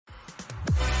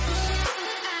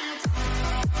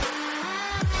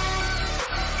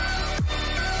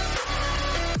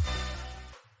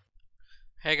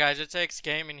Hey guys, it's X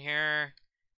Gaming here,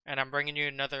 and I'm bringing you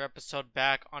another episode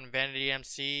back on Vanity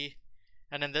MC.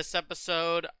 And in this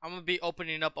episode, I'm gonna be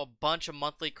opening up a bunch of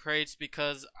monthly crates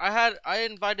because I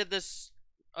invited this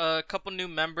couple new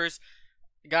members.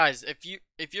 Guys,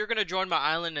 if you're gonna join my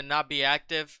island and not be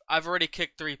active, I've already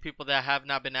kicked 3 people that have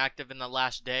not been active in the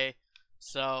last day.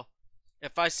 So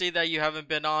if I see that you haven't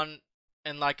been on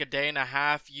in like a day and a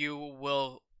half, you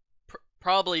will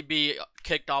probably be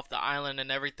kicked off the island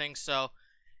and everything. So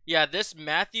yeah, this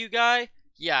Matthew guy,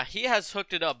 yeah, he has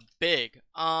hooked it up big.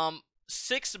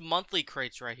 6 monthly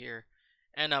crates right here,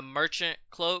 and a merchant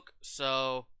cloak.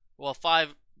 So, well,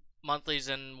 5 monthlies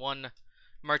and 1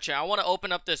 merchant. I want to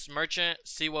open up this merchant,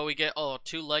 see what we get. Oh,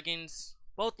 2 leggings,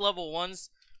 both level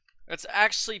 1s. It's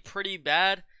actually pretty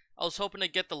bad. I was hoping to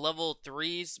get the level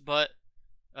 3s, but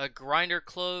grinder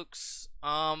cloaks.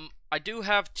 I do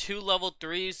have 2 level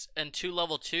 3s and 2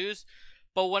 level 2s.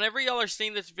 But whenever y'all are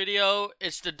seeing this video,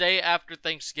 it's the day after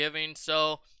Thanksgiving,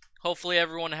 so hopefully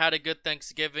everyone had a good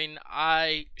Thanksgiving.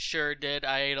 I sure did.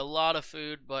 I ate a lot of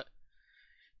food, but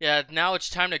yeah, now it's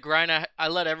time to grind. I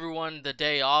let everyone the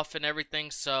day off and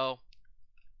everything, so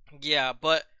yeah,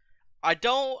 but I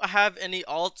don't have any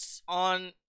alts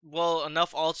on, well,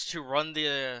 enough alts to run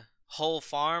the whole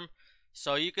farm.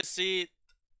 So you can see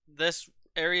this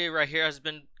area right here has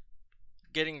been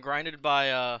getting grinded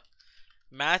by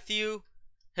Matthew.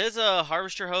 His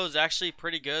harvester hoe is actually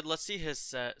pretty good. Let's see his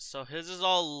set. So his is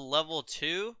all level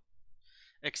 2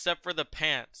 except for the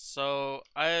pants. So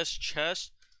IS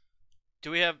chest. Do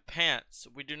we have pants?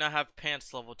 We do not have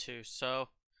pants level 2. So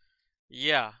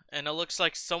yeah, and it looks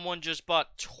like someone just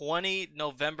bought 20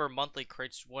 November monthly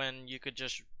crates when you could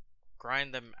just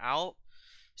grind them out.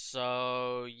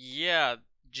 So yeah,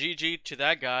 GG to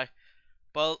that guy.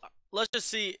 But let's just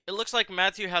see. It looks like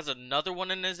Matthew has another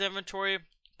one in his inventory.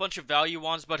 Bunch of value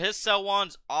wands, but his cell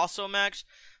wands also max.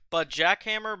 But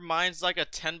Jackhammer mines like a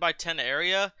 10 by 10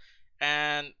 area,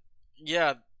 and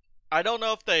yeah, I don't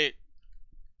know if they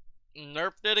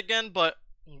nerfed it again, but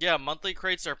yeah, monthly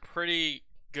crates are pretty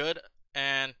good,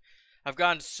 and I've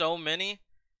gotten so many.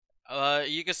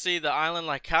 You can see the island,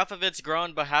 like half of it's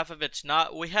grown, but half of it's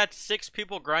not. We had 6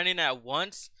 people grinding at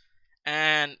once,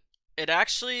 and it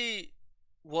actually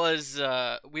was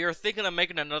we were thinking of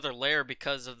making another layer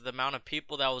because of the amount of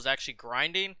people that was actually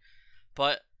grinding,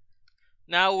 but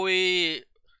now it's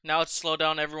slowed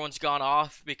down. Everyone's gone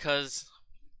off because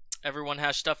everyone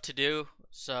has stuff to do.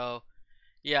 So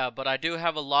yeah, but I do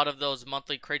have a lot of those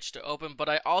monthly crates to open. But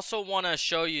I also want to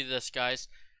show you this, guys.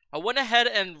 I went ahead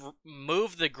and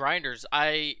moved the grinders.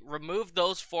 I removed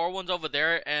those 4 ones over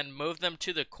there and moved them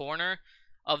to the corner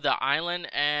of the island,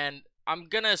 and I'm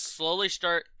gonna slowly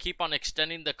keep on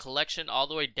extending the collection all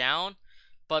the way down.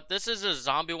 But this is a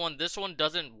zombie one. This one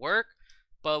doesn't work,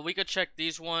 but we could check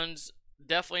these ones.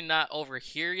 Definitely not over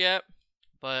here yet,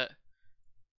 but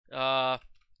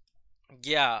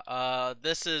yeah,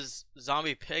 this is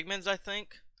zombie pigments, I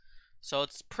think. So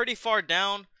it's pretty far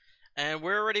down, and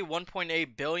we're already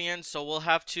 1.8 billion, so we'll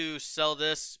have to sell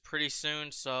this pretty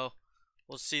soon. So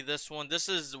we'll see this one. This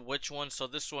is which one? So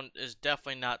this one is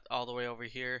definitely not all the way over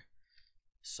here.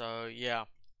 So yeah,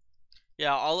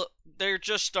 they're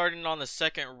just starting on the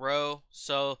 2nd row.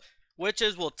 So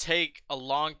witches will take a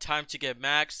long time to get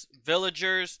max.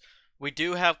 Villagers, we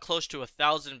do have close to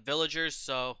 1,000 villagers.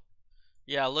 So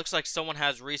yeah, it looks like someone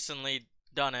has recently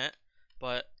done it,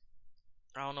 but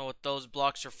I don't know what those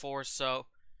blocks are for. So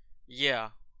yeah,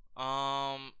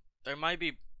 they might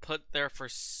be put there for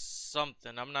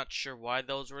something. I'm not sure why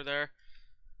those were there,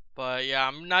 but yeah,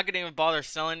 I'm not gonna even bother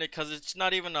selling it because it's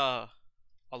not even a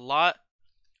lot.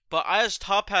 But IS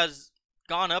top has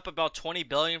gone up about 20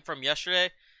 billion from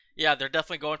yesterday. Yeah, they're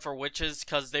definitely going for witches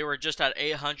because they were just at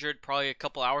 800 probably a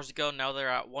couple hours ago. Now they're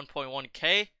at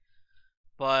 1.1k.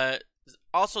 But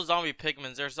also zombie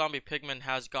pigments, their zombie pigment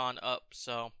has gone up.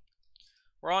 So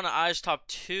we're on IS top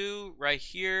 2 right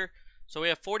here. So we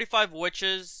have 45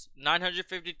 witches,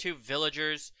 952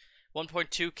 villagers,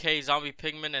 1.2k zombie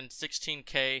pigment, and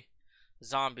 16k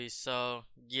zombies. So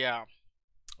yeah,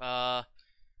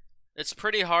 it's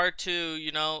pretty hard to,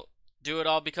 do it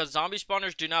all because zombie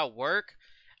spawners do not work,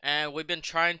 and we've been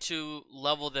trying to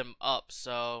level them up.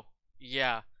 So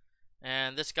yeah,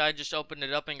 and this guy just opened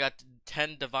it up and got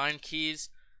 10 divine keys,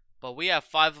 but we have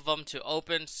 5 of them to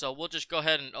open, so we'll just go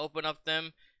ahead and open up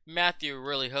them. Matthew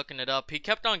really hooking it up. He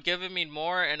kept on giving me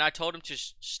more, and I told him to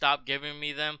stop giving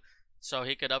me them so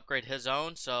he could upgrade his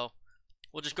own. So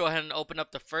we'll just go ahead and open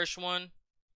up the first one,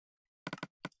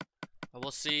 and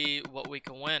we'll see what we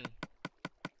can win.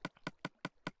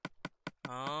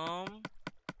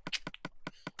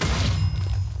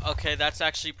 Okay, that's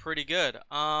actually pretty good.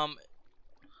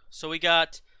 So we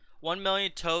got 1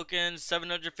 million tokens,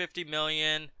 750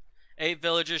 million, 8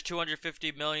 villagers,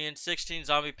 250 million, 16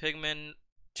 zombie pigmen,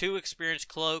 2 experience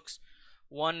cloaks,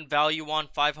 1 value on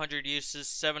 500 uses,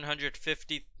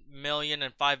 750 million,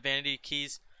 and 5 vanity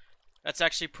keys. That's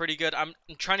actually pretty good. I'm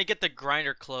trying to get the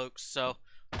grinder cloaks, so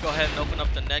go ahead and open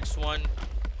up the next one.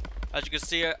 As you can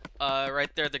see,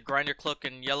 right there, the grinder cloak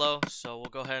in yellow. So we'll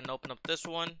go ahead and open up this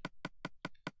one.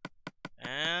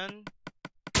 And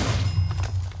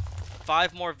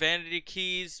 5 more vanity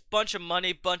keys, bunch of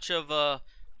money, bunch of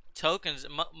tokens,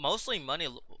 mostly money.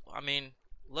 I mean,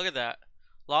 look at that,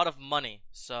 a lot of money.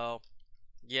 So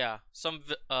yeah, some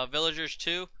villagers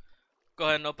too. Go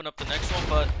ahead and open up the next one.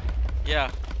 But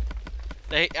yeah,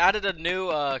 they added a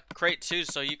new crate too,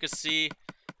 so you can see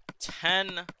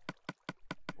 10.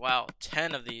 Wow,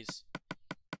 10 of these.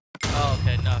 Oh,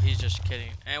 okay, no, he's just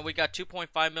kidding. And we got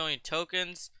 2.5 million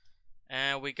tokens.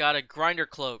 And we got a grinder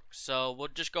cloak. So we'll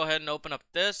just go ahead and open up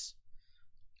this.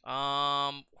 We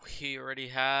already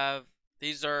have.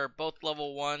 These are both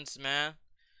level 1s, man.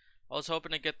 I was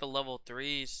hoping to get the level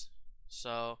 3s.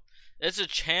 So it's a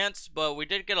chance, but we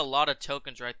did get a lot of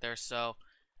tokens right there. So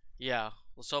yeah,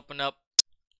 let's open up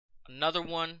another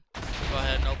one. Go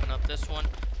ahead and open up this one.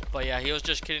 But yeah, he was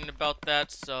just kidding about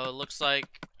that. So it looks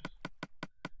like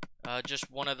just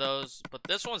one of those. But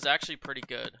this one's actually pretty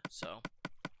good. So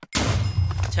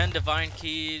 10 divine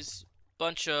keys,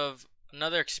 bunch of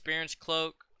another experience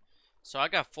cloak. So I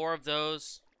got 4 of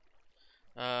those.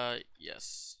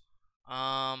 Yes.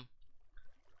 Oh,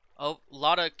 a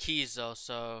lot of keys though.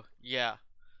 So yeah.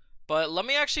 But let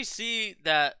me actually see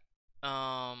that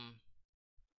that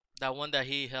one that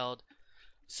he held.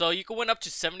 So you can win up to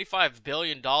 $75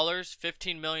 billion,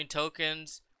 15 million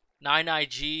tokens, 9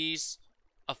 IGs,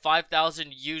 a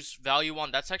 5,000 use value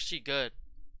on. That's actually good.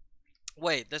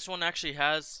 Wait, this one actually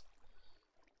has.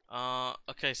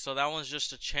 Okay, so that one's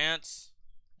just a chance.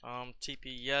 TP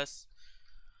yes.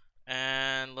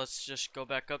 And let's just go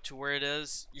back up to where it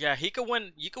is. Yeah, he could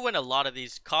win. You could win a lot of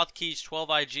these. Koth keys, 12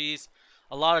 IGs,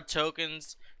 a lot of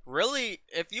tokens. Really,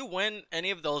 if you win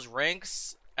any of those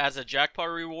ranks as a jackpot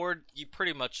reward, you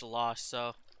pretty much lost.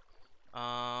 So,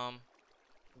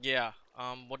 yeah.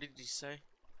 What did he say?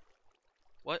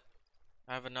 What?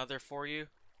 I have another for you.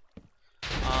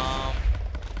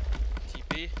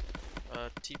 TP.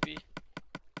 TP.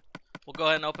 We'll go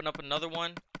ahead and open up another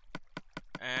one.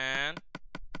 And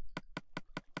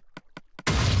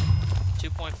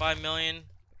 2.5 million.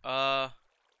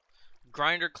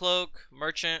 Grinder cloak,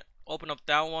 merchant. Open up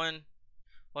that one.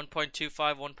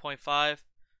 1.25, 1.5.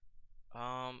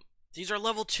 These are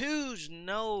level 2s.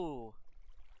 No.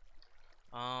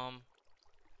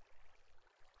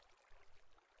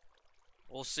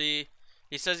 We'll see.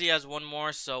 He says he has one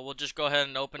more, so we'll just go ahead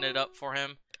and open it up for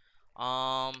him.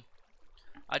 I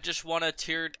just want a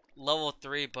tiered level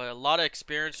 3, but a lot of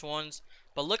experienced ones.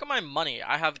 But look at my money.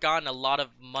 I have gotten a lot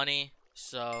of money.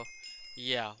 So,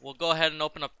 yeah. We'll go ahead and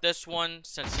open up this one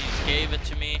since he gave it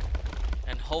to me.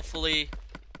 And hopefully,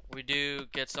 we do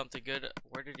get something good.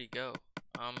 Where did he go?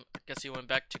 I guess he went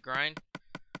back to grind.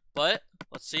 But,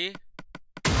 let's see.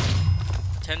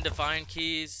 10 divine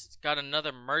keys. Got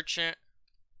another merchant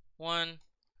one.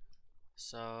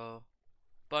 So,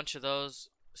 bunch of those.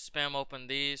 Spam open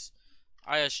these.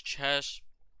 IS chest.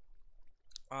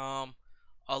 A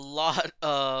lot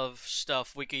of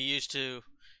stuff we could use to,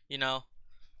 you know.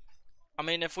 I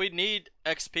mean, if we need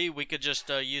XP, we could just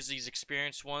use these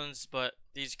experienced ones. But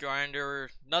these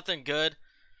grinder, nothing good.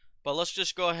 But let's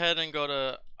just go ahead and go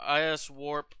to IS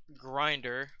warp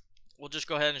grinder. We'll just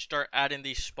go ahead and start adding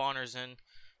these spawners in.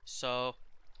 So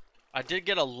I did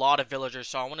get a lot of villagers,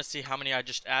 so I want to see how many I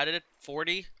just added.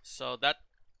 40. So that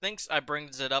thinks I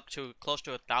brings it up to close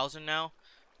to 1,000 now.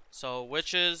 So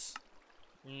witches,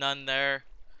 none there.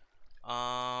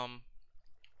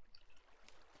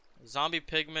 Zombie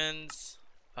pigments,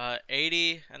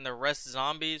 80, and the rest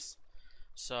zombies.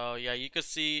 So yeah, you can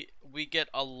see we get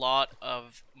a lot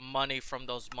of money from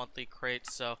those monthly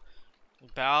crates. So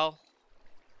bow,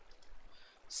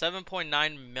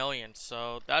 7.9 million.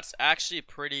 So that's actually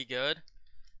pretty good.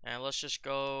 And let's just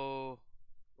go.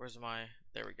 Where's my?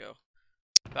 There we go.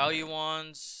 Value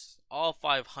ones, all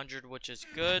 500, which is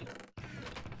good.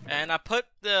 And I put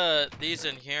these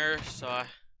in here, so I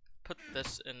put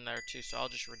this in there too. So I'll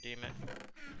just redeem it.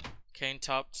 Kane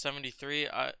top 73.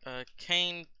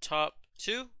 Kane top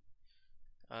 2.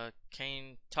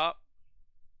 Kane top.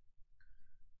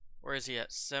 Where is he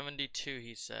at? 72.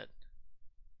 He said.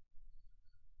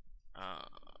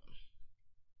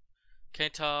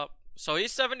 Kane top. So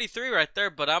he's 73 right there,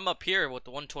 but I'm up here with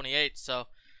the 128. So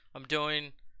I'm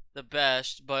doing the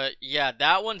best, but yeah,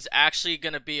 that one's actually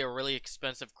gonna be a really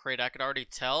expensive crate. I could already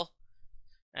tell.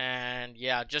 And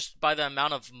yeah, just by the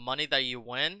amount of money that you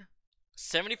win,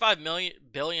 75 million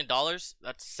billion dollars.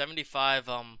 That's 75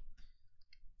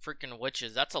 freaking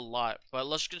witches. That's a lot. But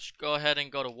let's just go ahead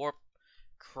and go to warp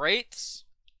crates,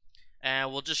 and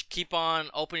we'll just keep on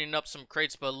opening up some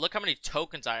crates. But look how many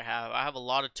tokens I have. I have a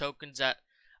lot of tokens that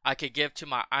I could give to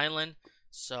my island.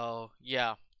 So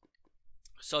yeah.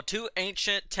 So 2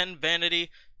 ancient, 10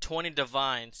 vanity, 20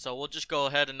 divine. So we'll just go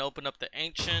ahead and open up the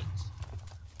ancient.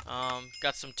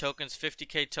 Got some tokens,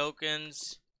 50k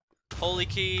tokens, holy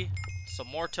key, some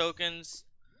more tokens,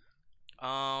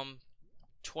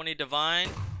 20 divine.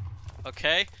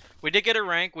 Okay, we did get a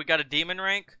rank. We got a demon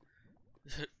rank.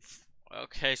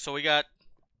 Okay, so we got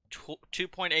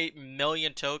 2.8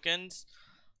 million tokens,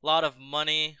 a lot of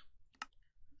money.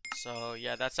 So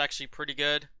yeah, that's actually pretty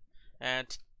good.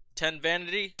 And 10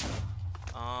 vanity,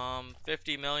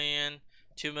 50 million,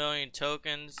 2 million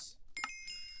tokens.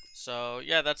 So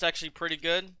yeah, that's actually pretty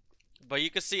good. But you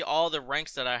can see all the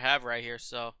ranks that I have right here.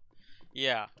 So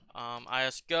yeah, I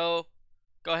just go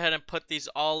ahead and put these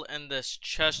all in this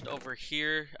chest over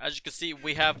here. As you can see,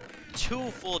 we have 2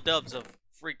 full dubs of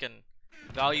freaking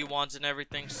value wands and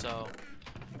everything. So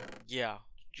yeah,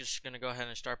 just gonna go ahead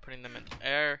and start putting them in the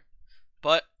air.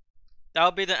 But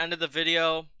that'll be the end of the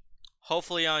video.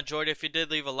 Hopefully you enjoyed it. If you did,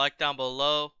 leave a like down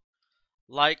below.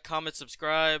 Like, comment,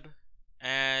 subscribe,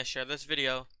 and share this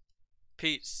video.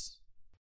 Peace.